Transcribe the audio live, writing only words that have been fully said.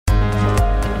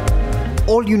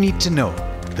all you need to know,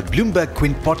 the Bloomberg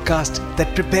Quint podcast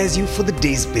that prepares you for the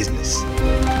day's business.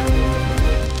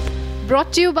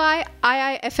 Brought to you by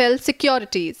IIFL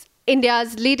Securities,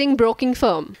 India's leading broking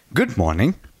firm. Good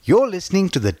morning. You're listening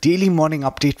to the Daily Morning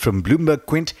Update from Bloomberg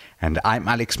Quint, and I'm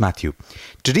Alex Matthew.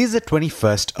 Today is the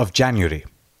 21st of January.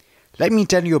 Let me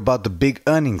tell you about the big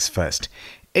earnings first.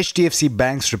 HDFC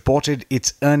Bank's reported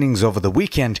its earnings over the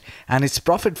weekend, and its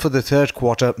profit for the third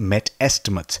quarter met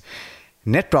estimates.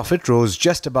 Net profit rose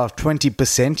just about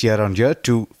 20% year-on-year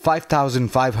to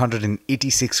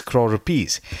 5,586 crore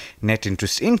rupees. Net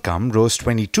interest income rose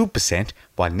 22%,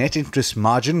 while net interest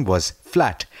margin was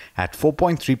flat at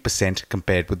 4.3%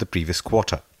 compared with the previous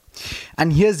quarter.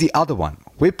 And here's the other one.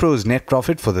 Wipro's net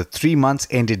profit for the 3 months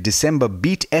ended December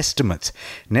beat estimates.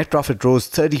 Net profit rose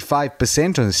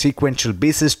 35% on a sequential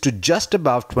basis to just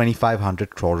above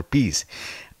 2,500 crore rupees.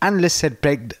 Analysts had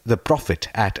pegged the profit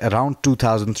at around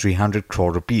 2,300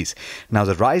 crore rupees. Now,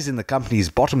 the rise in the company's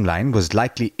bottom line was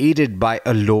likely aided by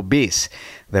a low base.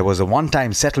 There was a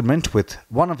one-time settlement with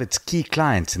one of its key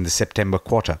clients in the September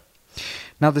quarter.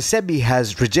 Now, the SEBI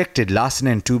has rejected Larsen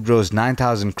 & Toubro's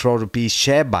 9,000 crore rupees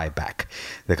share buyback.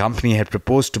 The company had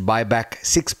proposed to buy back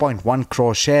 6.1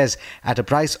 crore shares at a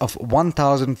price of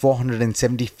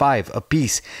 1,475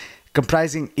 apiece,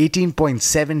 comprising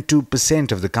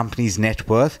 18.72% of the company's net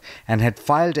worth, and had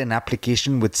filed an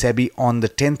application with SEBI on the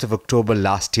 10th of October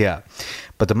last year.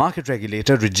 But the market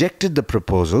regulator rejected the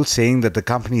proposal, saying that the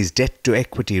company's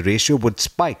debt-to-equity ratio would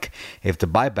spike if the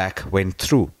buyback went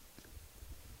through.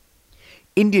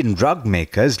 Indian drug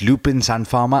makers Lupin, Sun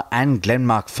Pharma and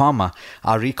Glenmark Pharma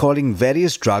are recalling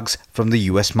various drugs from the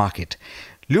US market.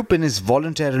 Lupin is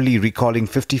voluntarily recalling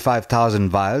 55,000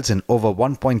 vials and over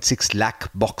 1.6 lakh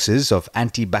boxes of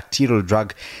antibacterial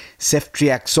drug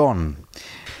ceftriaxone.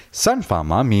 Sun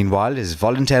Pharma, meanwhile, is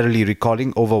voluntarily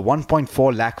recalling over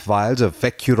 1.4 lakh vials of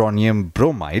vecuronium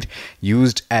bromide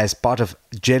used as part of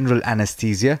general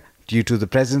anesthesia due to the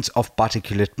presence of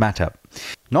particulate matter.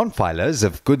 Non-filers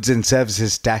of goods and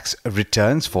services tax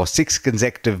returns for 6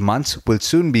 consecutive months will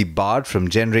soon be barred from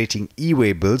generating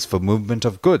e-way bills for movement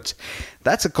of goods.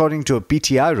 That's according to a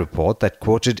PTI report that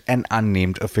quoted an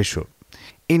unnamed official.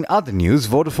 In other news,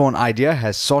 Vodafone Idea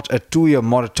has sought a 2-year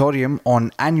moratorium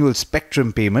on annual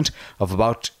spectrum payment of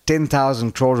about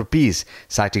 10,000 crore rupees,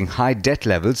 citing high debt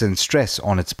levels and stress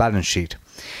on its balance sheet.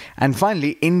 And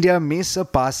finally, India may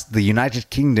surpass the United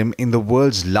Kingdom in the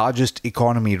world's largest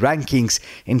economy rankings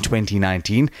in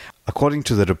 2019, according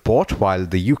to the report, while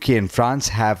the UK and France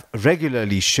have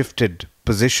regularly shifted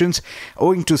positions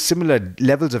owing to similar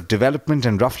levels of development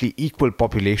and roughly equal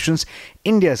populations.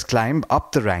 India's climb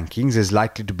up the rankings is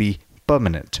likely to be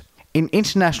permanent. In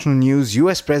international news,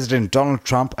 US President Donald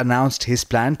Trump announced his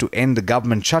plan to end the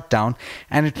government shutdown,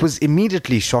 and it was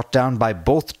immediately shot down by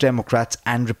both Democrats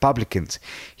and Republicans.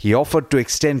 He offered to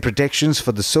extend protections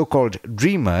for the so-called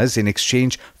Dreamers in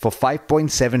exchange for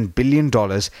 $5.7 billion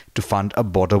to fund a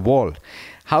border wall.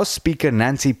 House Speaker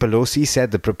Nancy Pelosi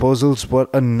said the proposals were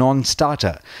a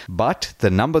non-starter, but the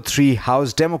number 3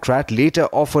 House Democrat later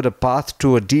offered a path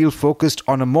to a deal focused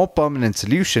on a more permanent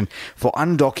solution for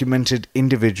undocumented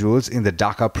individuals in the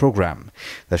DACA program.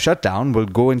 The shutdown will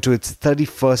go into its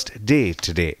 31st day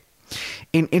today.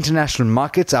 In international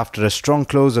markets, after a strong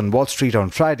close on Wall Street on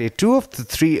Friday, 2 of the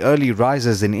 3 early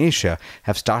risers in Asia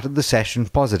have started the session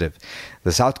positive.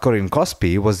 The South Korean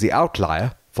Kospi was the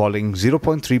outlier, falling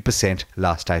 0.3%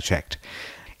 last I checked.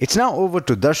 It's now over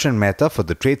to Darshan Mehta for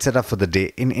the trade setup for the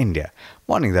day in India.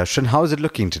 Morning, Darshan. How is it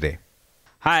looking today?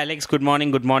 Hi, Alex. Good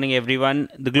morning, everyone.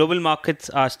 The global markets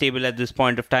are stable at this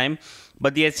point of time,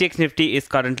 but the SGX Nifty is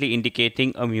currently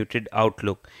indicating a muted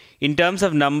outlook. In terms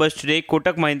of numbers today,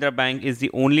 Kotak Mahindra Bank is the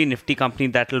only Nifty company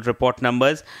that will report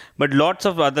numbers, but lots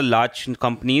of other large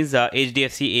companies,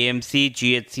 HDFC, AMC,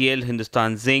 GHCL,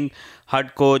 Hindustan Zinc,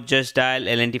 HUDCO, Just Dial,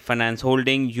 L&T Finance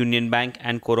Holding, Union Bank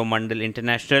and Coromandel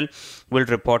International will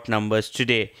report numbers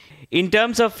today. In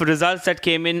terms of results that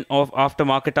came in after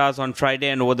market hours on Friday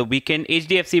and over the weekend,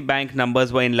 HDFC Bank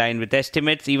numbers were in line with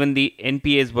estimates. Even the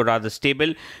NPAs were rather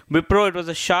stable. Wipro, it was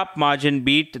a sharp margin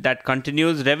beat that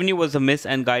continues. Revenue was a miss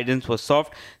and guidance was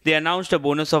soft. They announced a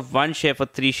bonus of 1 share for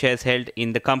 3 shares held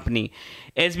in the company.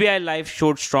 SBI Life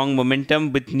showed strong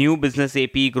momentum with new business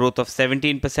APE growth of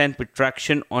 17% with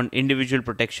traction on individual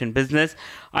protection business.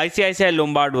 ICICI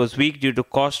Lombard was weak due to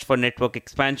cost for network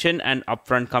expansion and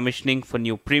upfront commissioning for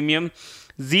new premium.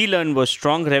 Zlearn was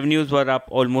strong. Revenues were up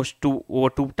almost over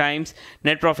two times.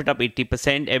 Net profit up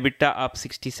 80%. EBITDA up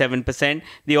 67%.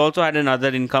 They also had another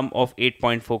income of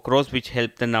 8.4 crores, which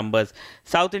helped the numbers.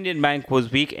 South Indian Bank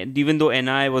was weak, and even though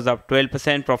NII was up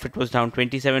 12%, profit was down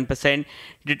 27%.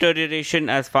 Deterioration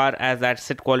as far as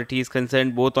asset quality is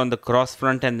concerned, both on the gross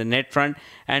front and the net front,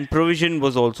 and provision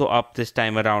was also up this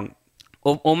time around.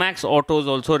 Omax Autos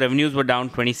also revenues were down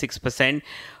 26%,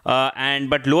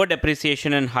 but lower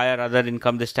depreciation and higher other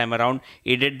income this time around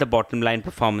aided the bottom line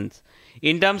performance.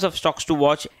 In terms of stocks to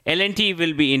watch, L&T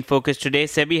will be in focus today.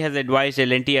 SEBI has advised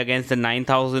L&T against the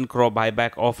 9,000 crore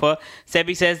buyback offer.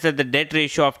 SEBI says that the debt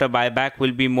ratio after buyback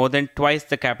will be more than twice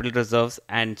the capital reserves,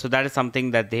 and so that is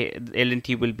something that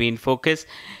L&T will be in focus.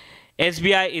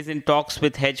 SBI is in talks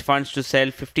with hedge funds to sell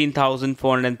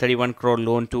 15,431 crore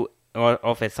loan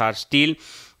of Essar Steel.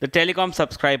 The telecom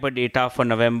subscriber data for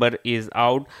November is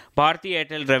out. Bharti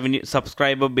Airtel revenue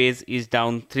subscriber base is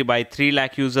down by 3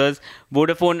 lakh users.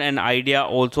 Vodafone and Idea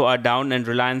also are down, and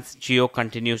Reliance Jio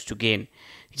continues to gain.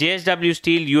 JSW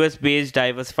Steel, US-based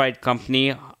diversified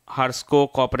company Harsco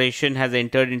Corporation has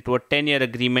entered into a 10-year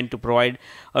agreement to provide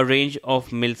a range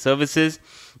of mill services.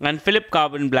 And Philip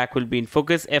Carbon Black will be in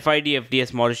focus. FID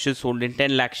FDS Mauritius sold in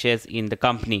 10 lakh shares in the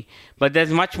company. But there's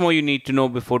much more you need to know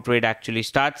before trade actually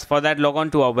starts. For that, log on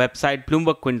to our website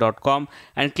bloombergquint.com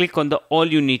and click on the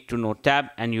All You Need to Know tab,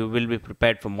 and you will be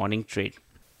prepared for morning trade.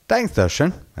 Thanks,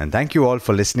 Darshan, and thank you all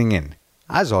for listening in.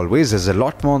 As always, there's a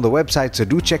lot more on the website, so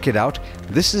do check it out.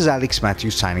 This is Alex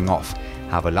Matthews signing off.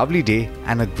 Have a lovely day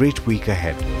and a great week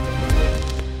ahead.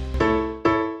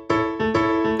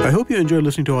 I hope you enjoyed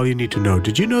listening to All You Need to Know.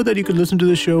 Did you know that you could listen to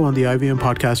the show on the IVM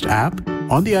Podcast app?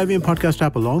 On the IVM Podcast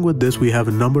app, along with this, we have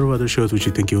a number of other shows which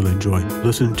you think you'll enjoy.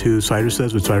 Listen to Cyrus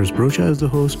Says with Cyrus Brocha as the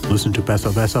host. Listen to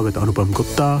Paisa Vaisa with Anupam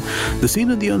Gupta. The Scene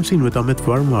and the Unseen with Amit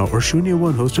Verma, or Shunya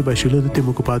One hosted by Shiladitya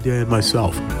Mukhopadhyay and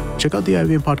myself. Check out the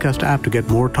IVM Podcast app to get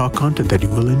more talk content that you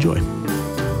will enjoy.